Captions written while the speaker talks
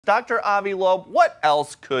Dr. Avi Loeb, what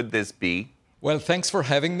else could this be? Well, thanks for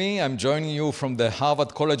having me. I'm joining you from the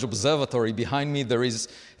Harvard College Observatory. Behind me, there is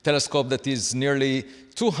a telescope that is nearly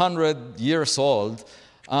 200 years old.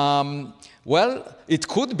 Well, it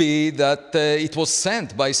could be that it was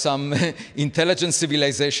sent by some intelligent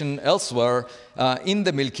civilization elsewhere in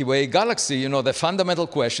the Milky Way galaxy. You know, the fundamental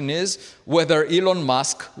question is whether Elon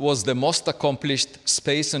Musk was the most accomplished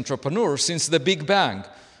space entrepreneur since the Big Bang.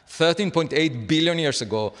 13.8 billion years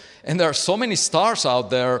ago. And there are so many stars out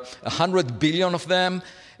there, 100 billion of them,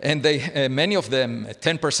 and many of them,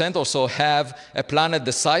 10% or so, have a planet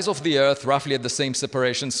the size of the Earth, roughly at the same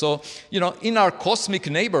separation. So, you know, in our cosmic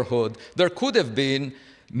neighborhood, there could have been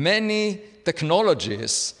many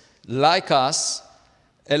technologies like us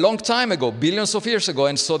a long time ago, billions of years ago.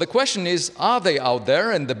 And so the question is, are they out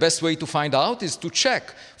there? And the best way to find out is to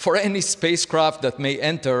check for any spacecraft that may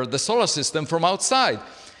enter the solar system from outside.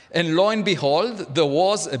 And lo and behold, there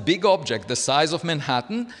was a big object the size of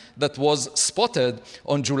Manhattan that was spotted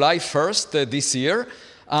on July 1st this year.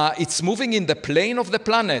 It's moving in the plane of the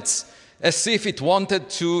planets, as if it wanted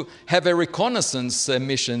to have a reconnaissance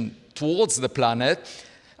mission towards the planet.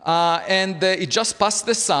 It just passed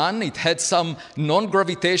the sun. It had some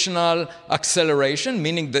non-gravitational acceleration,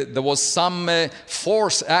 meaning that there was some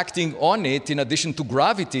force acting on it in addition to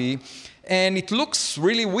gravity. And it looks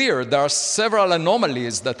really weird. There are several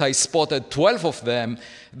anomalies that I spotted, 12 of them,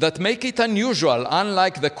 that make it unusual,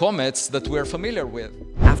 unlike the comets that we're familiar with.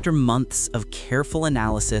 After months of careful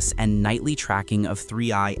analysis and nightly tracking of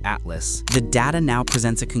 3I Atlas, the data now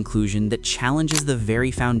presents a conclusion that challenges the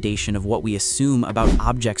very foundation of what we assume about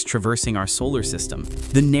objects traversing our solar system.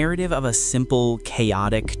 The narrative of a simple,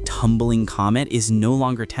 chaotic, tumbling comet is no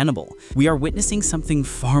longer tenable. We are witnessing something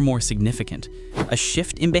far more significant. A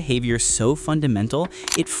shift in behavior so fundamental,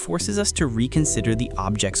 it forces us to reconsider the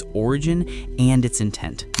object's origin and its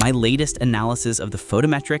intent. My latest analysis of the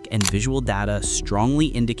photometric and visual data strongly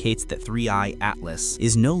indicates that 3I Atlas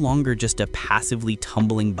is no longer just a passively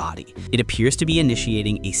tumbling body. It appears to be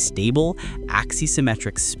initiating a stable,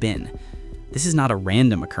 axisymmetric spin. This is not a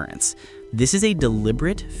random occurrence. This is a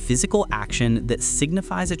deliberate physical action that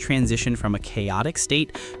signifies a transition from a chaotic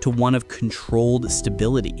state to one of controlled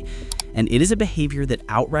stability. And it is a behavior that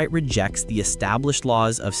outright rejects the established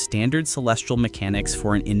laws of standard celestial mechanics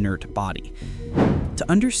for an inert body. To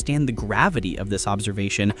understand the gravity of this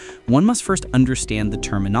observation, one must first understand the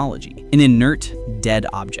terminology. An inert, dead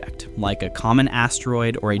object, like a common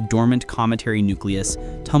asteroid or a dormant cometary nucleus,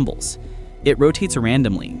 tumbles. It rotates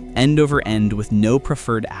randomly, end over end with no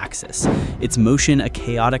preferred axis, its motion a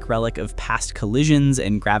chaotic relic of past collisions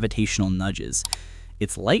and gravitational nudges.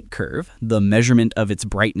 Its light curve, the measurement of its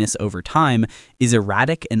brightness over time, is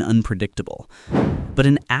erratic and unpredictable. But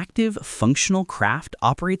an active, functional craft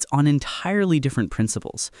operates on entirely different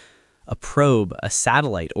principles. A probe, a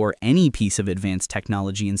satellite, or any piece of advanced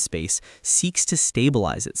technology in space seeks to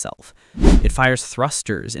stabilize itself. It fires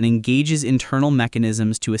thrusters and engages internal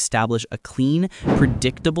mechanisms to establish a clean,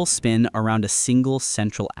 predictable spin around a single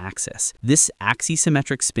central axis. This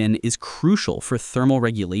axisymmetric spin is crucial for thermal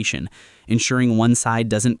regulation, ensuring one side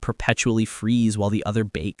doesn't perpetually freeze while the other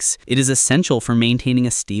bakes. It is essential for maintaining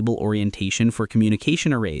a stable orientation for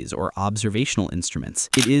communication arrays or observational instruments.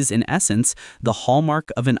 It is, in essence, the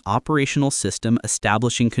hallmark of an operational system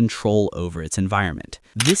establishing control over its environment.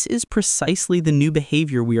 This is precisely the new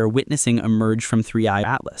behavior we are witnessing emerge from 3I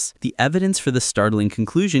Atlas. The evidence for the startling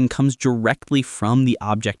conclusion comes directly from the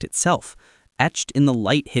object itself, etched in the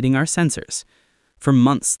light hitting our sensors. For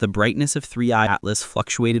months, the brightness of 3I Atlas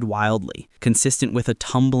fluctuated wildly, consistent with a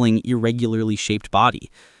tumbling, irregularly shaped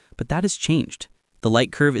body. But that has changed. The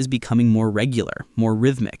light curve is becoming more regular, more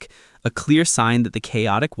rhythmic, a clear sign that the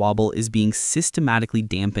chaotic wobble is being systematically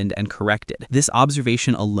dampened and corrected. This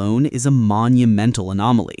observation alone is a monumental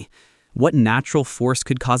anomaly. What natural force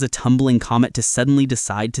could cause a tumbling comet to suddenly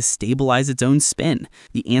decide to stabilize its own spin?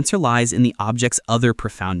 The answer lies in the object's other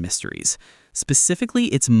profound mysteries, specifically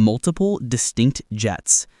its multiple distinct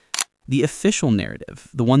jets. The official narrative,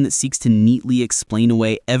 the one that seeks to neatly explain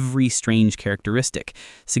away every strange characteristic,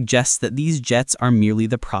 suggests that these jets are merely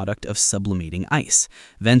the product of sublimating ice,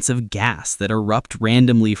 vents of gas that erupt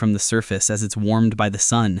randomly from the surface as it's warmed by the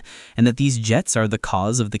sun, and that these jets are the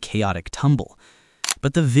cause of the chaotic tumble.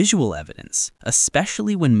 But the visual evidence,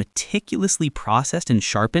 especially when meticulously processed and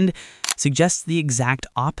sharpened, suggests the exact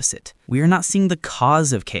opposite. We are not seeing the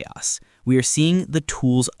cause of chaos. We are seeing the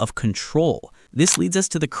tools of control. This leads us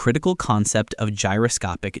to the critical concept of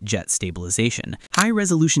gyroscopic jet stabilization.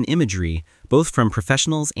 High-resolution imagery, both from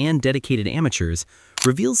professionals and dedicated amateurs,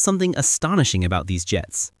 reveals something astonishing about these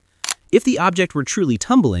jets. If the object were truly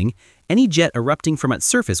tumbling, any jet erupting from its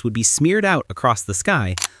surface would be smeared out across the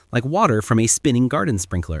sky like water from a spinning garden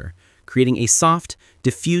sprinkler, creating a soft,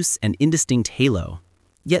 diffuse, and indistinct halo.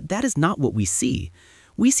 Yet that is not what we see.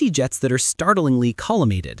 We see jets that are startlingly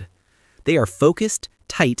collimated. They are focused,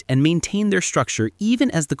 tight, and maintain their structure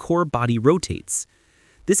even as the core body rotates.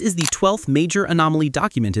 This is the 12th major anomaly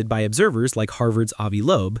documented by observers like Harvard's Avi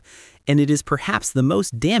Loeb, and it is perhaps the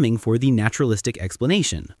most damning for the naturalistic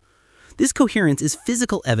explanation. This coherence is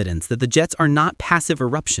physical evidence that the jets are not passive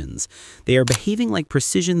eruptions. They are behaving like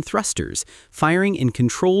precision thrusters, firing in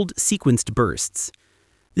controlled, sequenced bursts.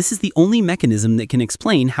 This is the only mechanism that can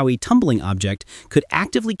explain how a tumbling object could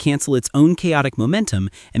actively cancel its own chaotic momentum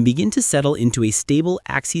and begin to settle into a stable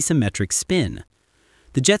axisymmetric spin.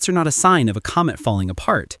 The jets are not a sign of a comet falling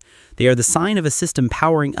apart. They are the sign of a system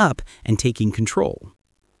powering up and taking control.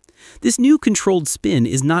 This new controlled spin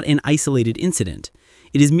is not an isolated incident.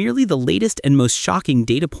 It is merely the latest and most shocking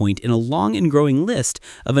data point in a long and growing list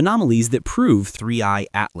of anomalies that prove 3I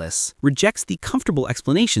Atlas rejects the comfortable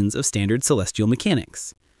explanations of standard celestial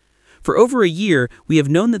mechanics. For over a year, we have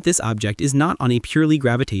known that this object is not on a purely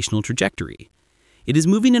gravitational trajectory. It is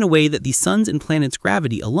moving in a way that the sun's and planets'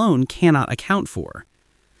 gravity alone cannot account for.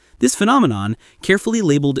 This phenomenon, carefully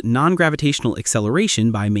labeled non-gravitational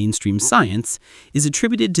acceleration by mainstream science, is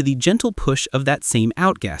attributed to the gentle push of that same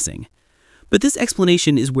outgassing. But this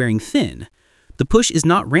explanation is wearing thin. The push is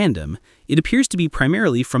not random. It appears to be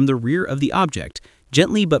primarily from the rear of the object,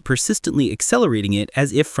 gently but persistently accelerating it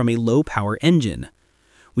as if from a low-power engine.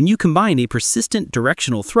 When you combine a persistent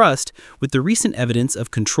directional thrust with the recent evidence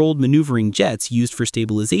of controlled maneuvering jets used for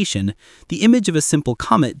stabilization, the image of a simple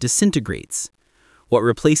comet disintegrates. What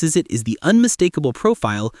replaces it is the unmistakable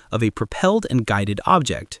profile of a propelled and guided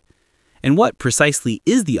object. And what precisely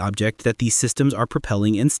is the object that these systems are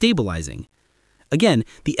propelling and stabilizing? Again,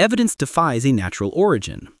 the evidence defies a natural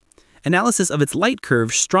origin. Analysis of its light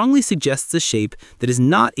curve strongly suggests a shape that is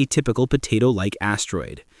not a typical potato-like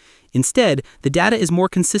asteroid. Instead, the data is more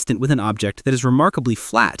consistent with an object that is remarkably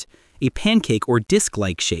flat, a pancake or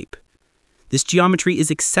disc-like shape. This geometry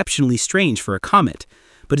is exceptionally strange for a comet,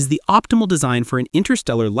 but is the optimal design for an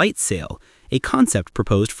interstellar light sail, a concept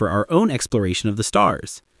proposed for our own exploration of the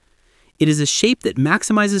stars. It is a shape that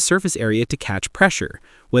maximizes surface area to catch pressure,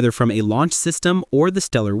 whether from a launch system or the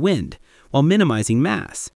stellar wind, while minimizing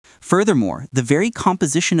mass. Furthermore, the very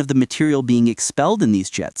composition of the material being expelled in these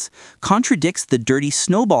jets contradicts the dirty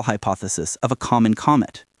snowball hypothesis of a common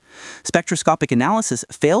comet. Spectroscopic analysis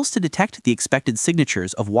fails to detect the expected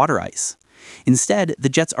signatures of water ice. Instead, the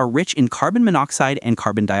jets are rich in carbon monoxide and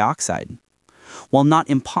carbon dioxide. While not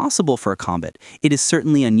impossible for a comet, it is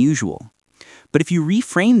certainly unusual. But if you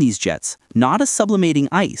reframe these jets not as sublimating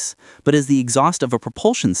ice, but as the exhaust of a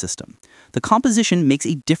propulsion system, the composition makes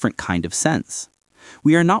a different kind of sense.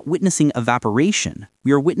 We are not witnessing evaporation,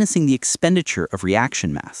 we are witnessing the expenditure of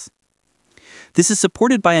reaction mass. This is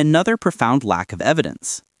supported by another profound lack of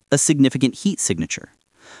evidence, a significant heat signature.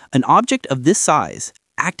 An object of this size,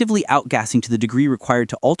 actively outgassing to the degree required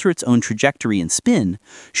to alter its own trajectory and spin,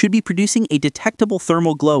 should be producing a detectable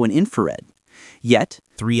thermal glow in infrared. Yet,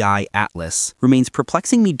 3I Atlas remains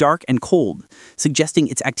perplexingly dark and cold, suggesting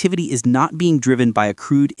its activity is not being driven by a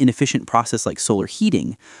crude, inefficient process like solar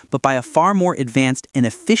heating, but by a far more advanced and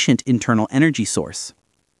efficient internal energy source.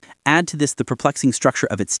 Add to this the perplexing structure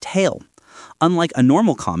of its tail. Unlike a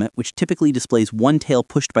normal comet, which typically displays one tail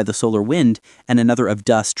pushed by the solar wind and another of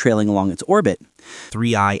dust trailing along its orbit,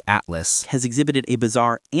 3I Atlas has exhibited a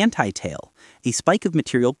bizarre anti-tail, a spike of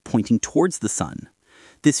material pointing towards the sun.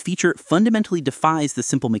 This feature fundamentally defies the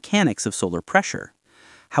simple mechanics of solar pressure.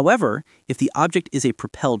 However, if the object is a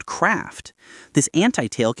propelled craft, this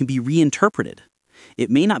anti-tail can be reinterpreted.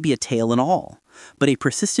 It may not be a tail at all, but a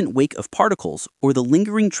persistent wake of particles or the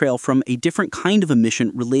lingering trail from a different kind of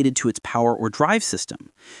emission related to its power or drive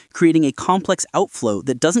system, creating a complex outflow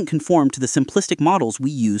that doesn't conform to the simplistic models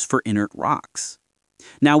we use for inert rocks.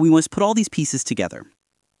 Now we must put all these pieces together.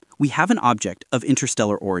 We have an object of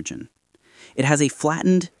interstellar origin. It has a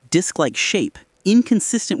flattened, disc-like shape,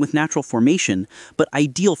 inconsistent with natural formation, but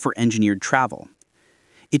ideal for engineered travel.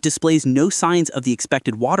 It displays no signs of the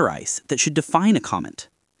expected water ice that should define a comet.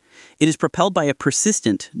 It is propelled by a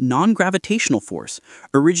persistent, non-gravitational force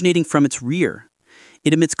originating from its rear.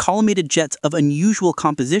 It emits collimated jets of unusual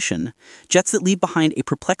composition, jets that leave behind a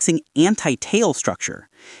perplexing anti-tail structure,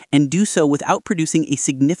 and do so without producing a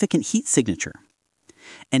significant heat signature.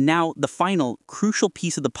 And now, the final, crucial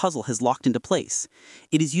piece of the puzzle has locked into place.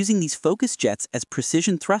 It is using these focused jets as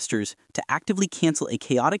precision thrusters to actively cancel a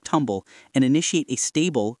chaotic tumble and initiate a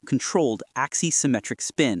stable, controlled, axisymmetric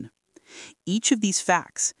spin. Each of these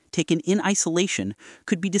facts, taken in isolation,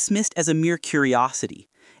 could be dismissed as a mere curiosity,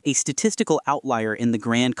 a statistical outlier in the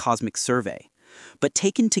grand cosmic survey. But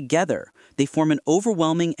taken together, they form an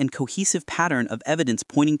overwhelming and cohesive pattern of evidence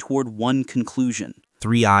pointing toward one conclusion.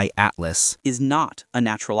 3I Atlas Is not a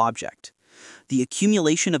natural object. The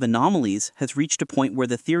accumulation of anomalies has reached a point where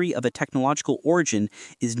the theory of a technological origin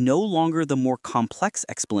is no longer the more complex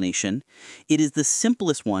explanation. It is the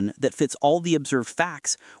simplest one that fits all the observed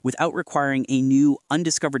facts without requiring a new,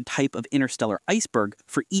 undiscovered type of interstellar iceberg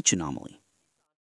for each anomaly.